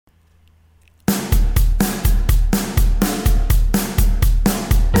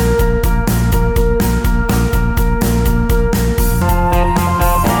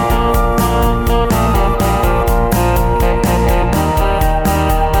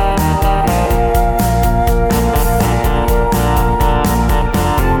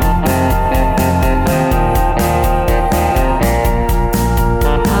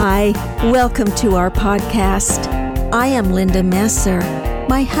Welcome to our podcast. I am Linda Messer.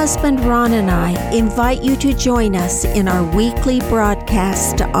 My husband Ron and I invite you to join us in our weekly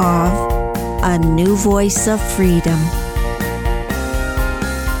broadcast of A New Voice of Freedom.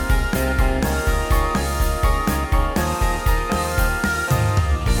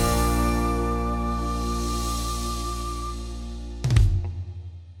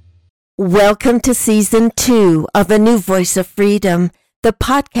 Welcome to Season 2 of A New Voice of Freedom. The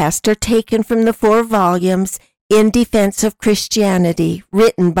podcasts are taken from the 4 volumes In Defense of Christianity,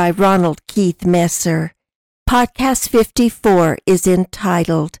 written by Ronald Keith Messer. Podcast 54 is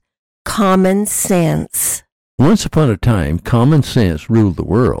entitled Common Sense. Once upon a time, common sense ruled the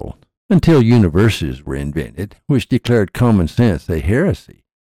world, until universities were invented, which declared common sense a heresy,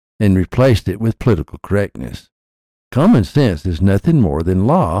 and replaced it with political correctness. Common sense is nothing more than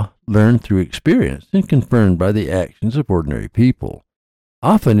law learned through experience and confirmed by the actions of ordinary people.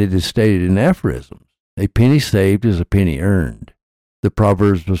 Often it is stated in aphorisms, a penny saved is a penny earned. The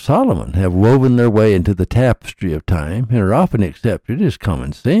Proverbs of Solomon have woven their way into the tapestry of time and are often accepted as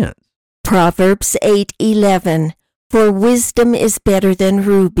common sense. Proverbs 8:11, for wisdom is better than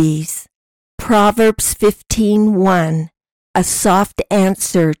rubies. Proverbs 15:1, a soft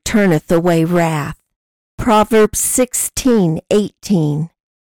answer turneth away wrath. Proverbs 16:18,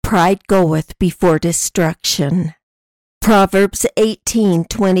 pride goeth before destruction. Proverbs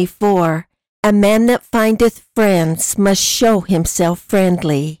 18:24, a man that findeth friends must show himself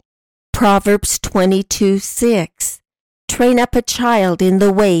friendly. Proverbs 22:6, train up a child in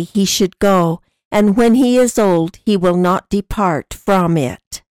the way he should go, and when he is old he will not depart from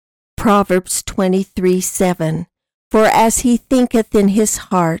it. Proverbs 23:7, for as he thinketh in his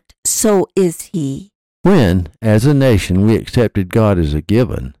heart, so is he. When, as a nation, we accepted God as a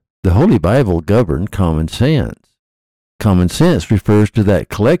given, the Holy Bible governed common sense. Common sense refers to that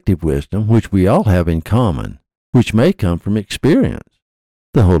collective wisdom which we all have in common, which may come from experience.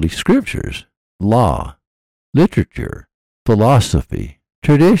 The Holy Scriptures, law, literature, philosophy,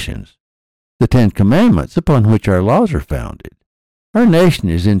 traditions, the 10 Commandments upon which our laws are founded. Our nation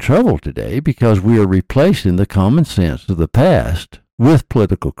is in trouble today because we are replacing the common sense of the past with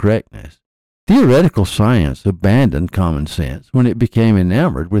political correctness. Theoretical science abandoned common sense when it became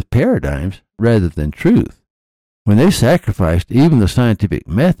enamored with paradigms rather than truth. When they sacrificed even the scientific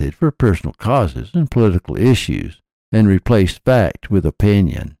method for personal causes and political issues and replaced fact with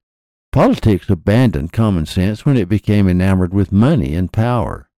opinion. Politics abandoned common sense when it became enamored with money and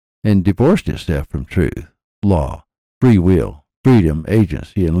power and divorced itself from truth, law, free will, freedom,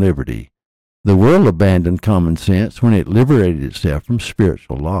 agency, and liberty. The world abandoned common sense when it liberated itself from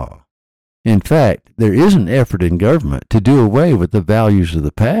spiritual law. In fact, there is an effort in government to do away with the values of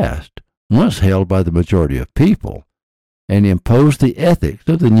the past, once held by the majority of people, and impose the ethics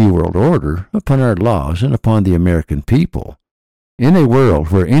of the New World Order upon our laws and upon the American people. In a world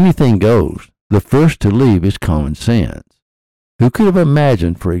where anything goes, the first to leave is common sense. Who could have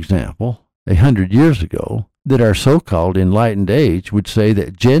imagined, for example, 100 years ago, that our so-called enlightened age would say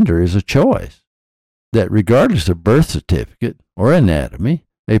that gender is a choice, that regardless of birth certificate or anatomy,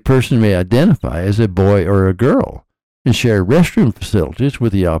 a person may identify as a boy or a girl, and share restroom facilities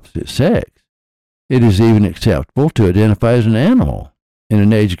with the opposite sex. It is even acceptable to identify as an animal. In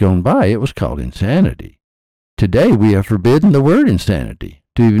an age gone by, it was called insanity. Today, we have forbidden the word insanity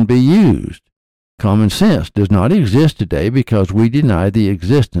to even be used. Common sense does not exist today because we deny the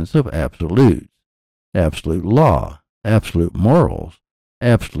existence of absolutes, absolute law, absolute morals,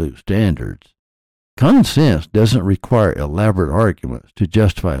 absolute standards. Common sense doesn't require elaborate arguments to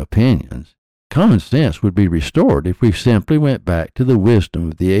justify opinions. Common sense would be restored if we simply went back to the wisdom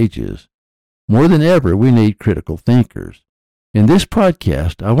of the ages. More than ever, we need critical thinkers. In this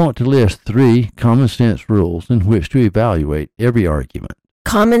podcast, I want to list 3 common sense rules in which to evaluate every argument.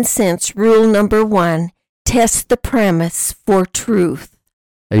 Common sense rule number 1, test the premise for truth.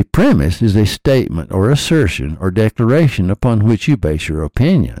 A premise is a statement or assertion or declaration upon which you base your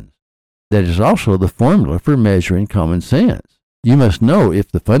opinions. That is also the formula for measuring common sense. You must know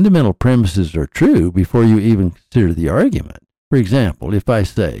if the fundamental premises are true before you even consider the argument. For example, if I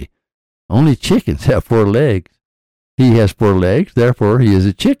say, only chickens have 4 legs. He has 4 legs, therefore he is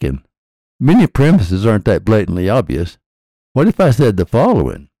a chicken. Many premises aren't that blatantly obvious. What if I said the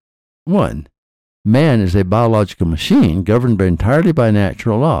following? 1. Man is a biological machine governed entirely by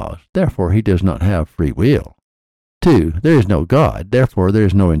natural laws, therefore he does not have free will. 2. There is no God, therefore there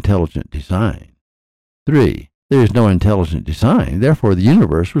is no intelligent design. 3. There is no intelligent design, therefore the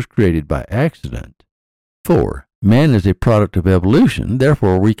universe was created by accident. 4. Man is a product of evolution,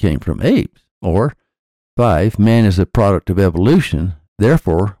 therefore we came from apes. Or 5. Man is a product of evolution,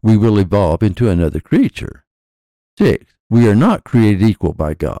 Therefore, we will evolve into another creature. 6. We are not created equal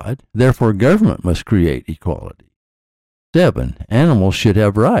by God. Therefore, government must create equality. 7. Animals should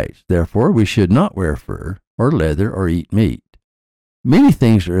have rights. Therefore, we should not wear fur or leather or eat meat. Many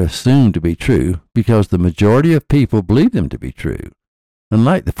things are assumed to be true because the majority of people believe them to be true.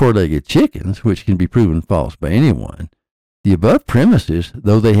 Unlike the four-legged chickens, which can be proven false by anyone, the above premises,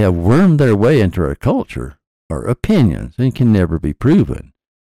 though they have wormed their way into our culture, are opinions and can never be proven.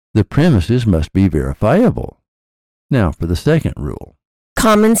 The premises must be verifiable. Now for the second rule.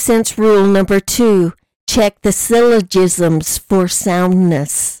 Common sense rule number 2. Check the syllogisms for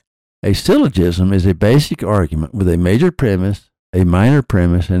soundness. A syllogism is a basic argument with a major premise, a minor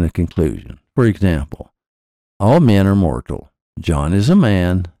premise, and a conclusion. For example, all men are mortal. John is a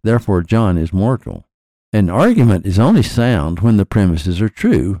man, therefore John is mortal. An argument is only sound when the premises are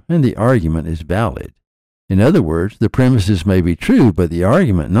true and the argument is valid. In other words, the premises may be true but the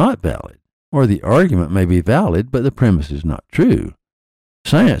argument not valid, or the argument may be valid but the premise is not true.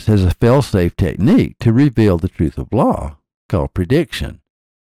 Science has a fail-safe technique to reveal the truth of law, called prediction.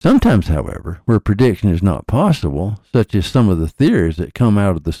 Sometimes, however, where prediction is not possible, such as some of the theories that come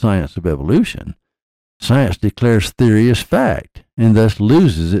out of the science of evolution, science declares theory as fact and thus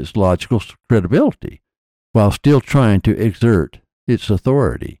loses its logical credibility, while still trying to exert its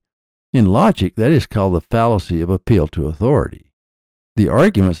authority. In logic, that is called the fallacy of appeal to authority. The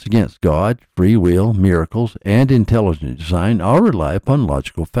arguments against God, free will, miracles, and intelligent design all rely upon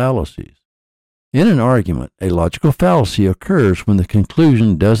logical fallacies. In an argument, a logical fallacy occurs when the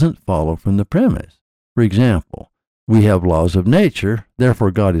conclusion doesn't follow from the premise. For example, we have laws of nature,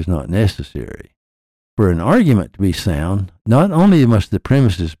 therefore God is not necessary. For an argument to be sound, not only must the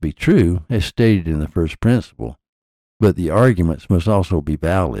premises be true, as stated in the first principle, but the arguments must also be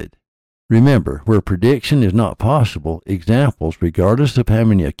valid. Remember, where prediction is not possible, examples, regardless of how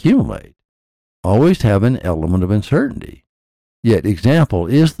many accumulate, always have an element of uncertainty. Yet example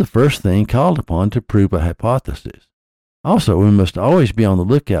is the first thing called upon to prove a hypothesis. Also, we must always be on the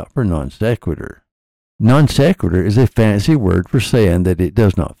lookout for non sequitur. Non sequitur is a fancy word for saying that it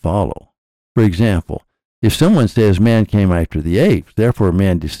does not follow. For example, if someone says man came after the apes, therefore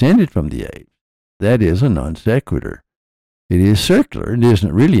man descended from the apes, that is a non sequitur. It is circular and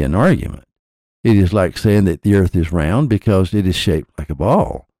isn't really an argument. It is like saying that the earth is round because it is shaped like a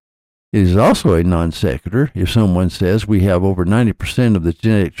ball. It is also a non sequitur if someone says we have over 90% of the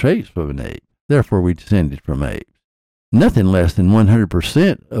genetic traits of an ape, therefore we descended from apes. Nothing less than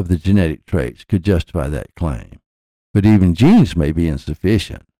 100% of the genetic traits could justify that claim. But even genes may be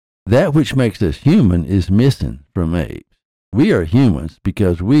insufficient. That which makes us human is missing from apes. We are humans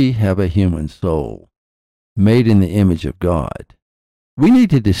because we have a human soul, made in the image of God. We need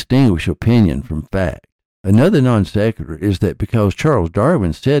to distinguish opinion from fact. Another non sequitur is that because Charles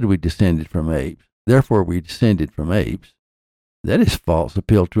Darwin said we descended from apes, therefore we descended from apes. That is false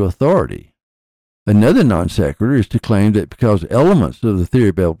appeal to authority. Another non sequitur is to claim that because elements of the theory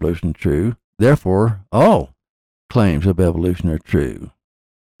of evolution are true, therefore all claims of evolution are true.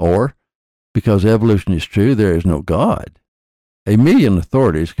 Or, because evolution is true, there is no God. A million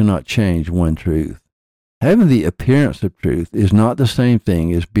authorities cannot change one truth. Having the appearance of truth is not the same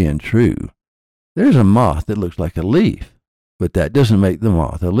thing as being true. There's a moth that looks like a leaf, but that doesn't make the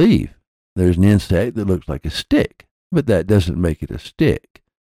moth a leaf. There's an insect that looks like a stick, but that doesn't make it a stick.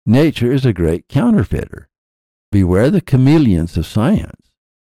 Nature is a great counterfeiter. Beware the chameleons of science.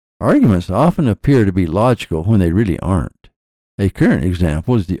 Arguments often appear to be logical when they really aren't. A current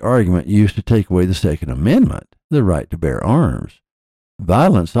example is the argument used to take away the Second Amendment, the right to bear arms.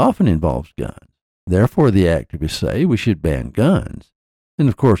 Violence often involves guns. Therefore, the activists say we should ban guns. And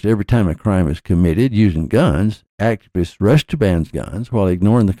of course, every time a crime is committed using guns, activists rush to ban guns while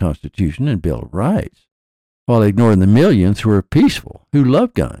ignoring the Constitution and Bill of Rights, while ignoring the millions who are peaceful, who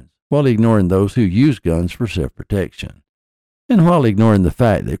love guns, while ignoring those who use guns for self-protection, and while ignoring the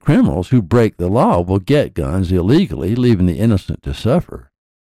fact that criminals who break the law will get guns illegally, leaving the innocent to suffer.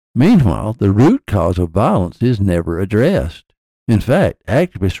 Meanwhile, the root cause of violence is never addressed. In fact,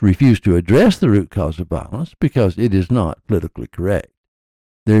 activists refuse to address the root cause of violence because it is not politically correct.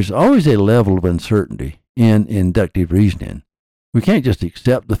 There's always a level of uncertainty in inductive reasoning. We can't just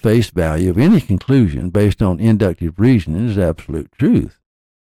accept the face value of any conclusion based on inductive reasoning as absolute truth.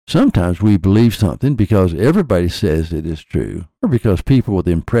 Sometimes we believe something because everybody says it is true, or because people with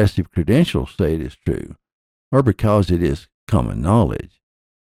impressive credentials say it is true, or because it is common knowledge.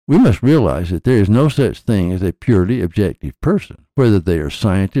 We must realize that there is no such thing as a purely objective person, whether they are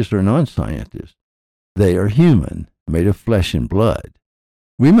scientists or non-scientists. They are human, made of flesh and blood.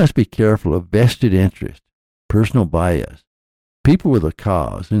 We must be careful of vested interest, personal bias, people with a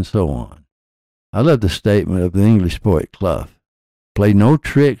cause, and so on. I love the statement of the English poet Clough, "Play no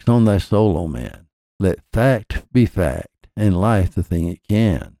tricks on thy soul, O man. Let fact be fact, and life the thing it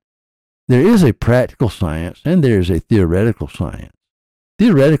can." There is a practical science, and there is a theoretical science.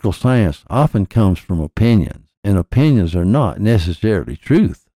 Theoretical science often comes from opinions, and opinions are not necessarily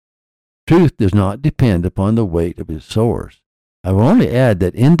truth. Truth does not depend upon the weight of its source. I will only add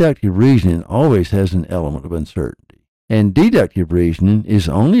that inductive reasoning always has an element of uncertainty, and deductive reasoning is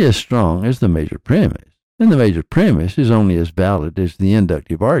only as strong as the major premise, and the major premise is only as valid as the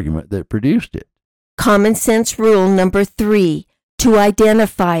inductive argument that produced it. Common sense rule number 3, to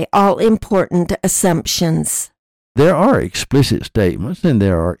identify all important assumptions. There are explicit statements and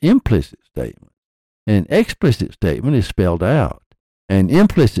there are implicit statements. An explicit statement is spelled out. An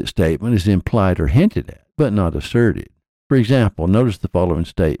implicit statement is implied or hinted at, but not asserted. For example, notice the following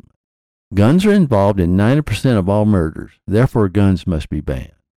statement. Guns are involved in 90% of all murders, therefore guns must be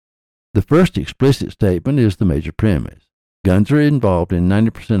banned. The first explicit statement is the major premise. Guns are involved in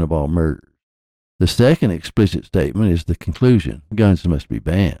 90% of all murders. The second explicit statement is the conclusion. Guns must be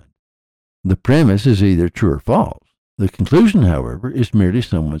banned. The premise is either true or false. The conclusion, however, is merely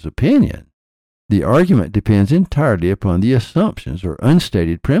someone's opinion. The argument depends entirely upon the assumptions or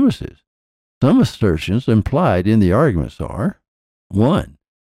unstated premises. Some assertions implied in the arguments are: 1.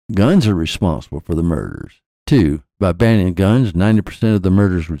 Guns are responsible for the murders. 2. By banning guns, 90% of the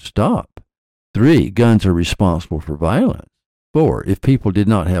murders would stop. 3. Guns are responsible for violence. 4. If people did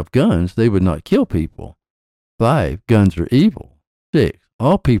not have guns, they would not kill people. 5. Guns are evil. 6.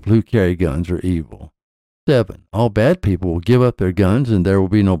 All people who carry guns are evil. 7. All bad people will give up their guns and there will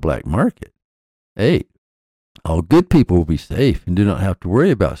be no black market. 8. All good people will be safe and do not have to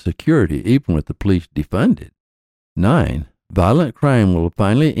worry about security even with the police defunded. 9. Violent crime will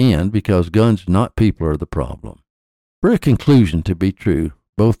finally end because guns, not people, are the problem. For a conclusion to be true,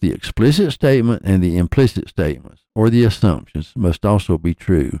 both the explicit statement and the implicit statements, or the assumptions, must also be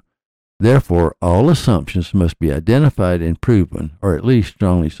true. Therefore, all assumptions must be identified and proven, or at least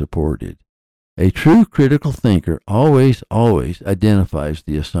strongly supported. A true critical thinker always identifies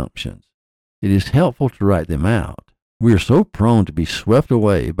the assumptions. It is helpful to write them out. We are so prone to be swept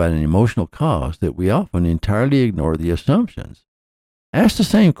away by an emotional cause that we often entirely ignore the assumptions. Ask the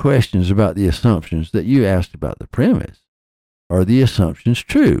same questions about the assumptions that you asked about the premise. Are the assumptions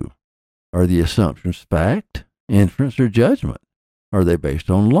true? Are the assumptions fact, inference, or judgment? Are they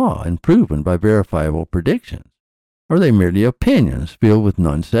based on law and proven by verifiable predictions? Are they merely opinions filled with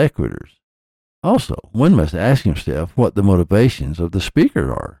non sequiturs? Also, one must ask himself what the motivations of the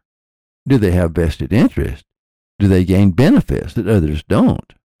speaker are. Do they have vested interest? Do they gain benefits that others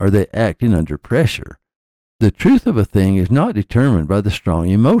don't? Are they acting under pressure? The truth of a thing is not determined by the strong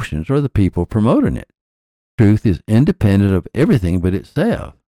emotions or the people promoting it. Truth is independent of everything but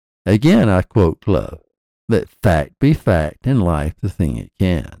itself. Again, I quote Clough, "Let fact be fact and life the thing it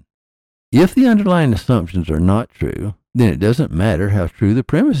can." If the underlying assumptions are not true, then it doesn't matter how true the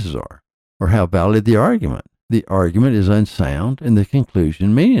premises are, or how valid the argument. The argument is unsound and the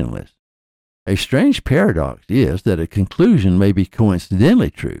conclusion meaningless. A strange paradox is that a conclusion may be coincidentally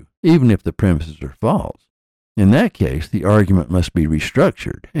true, even if the premises are false. In that case, the argument must be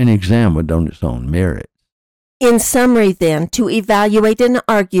restructured and examined on its own merits. In summary, then, to evaluate an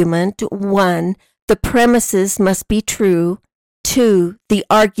argument, 1. The premises must be true. 2. The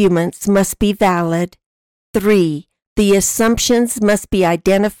arguments must be valid. 3. The assumptions must be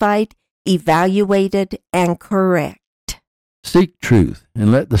identified, evaluated, and correct. Seek truth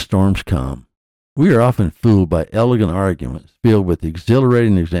and let the storms come. We are often fooled by elegant arguments filled with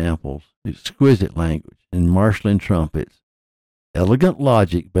exhilarating examples, exquisite language, and marshalling trumpets. Elegant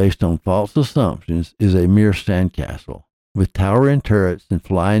logic based on false assumptions is a mere sandcastle, with towering turrets and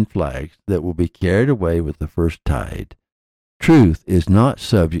flying flags that will be carried away with the first tide. Truth is not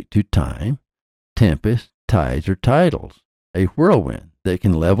subject to time, tempest, tides, or titles. A whirlwind that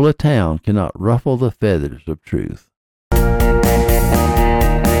can level a town cannot ruffle the feathers of truth.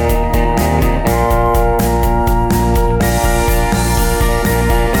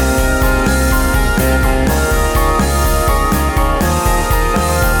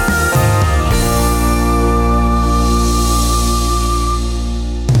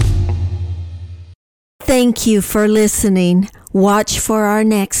 Thank you for listening. Watch for our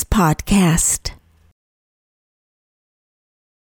next podcast.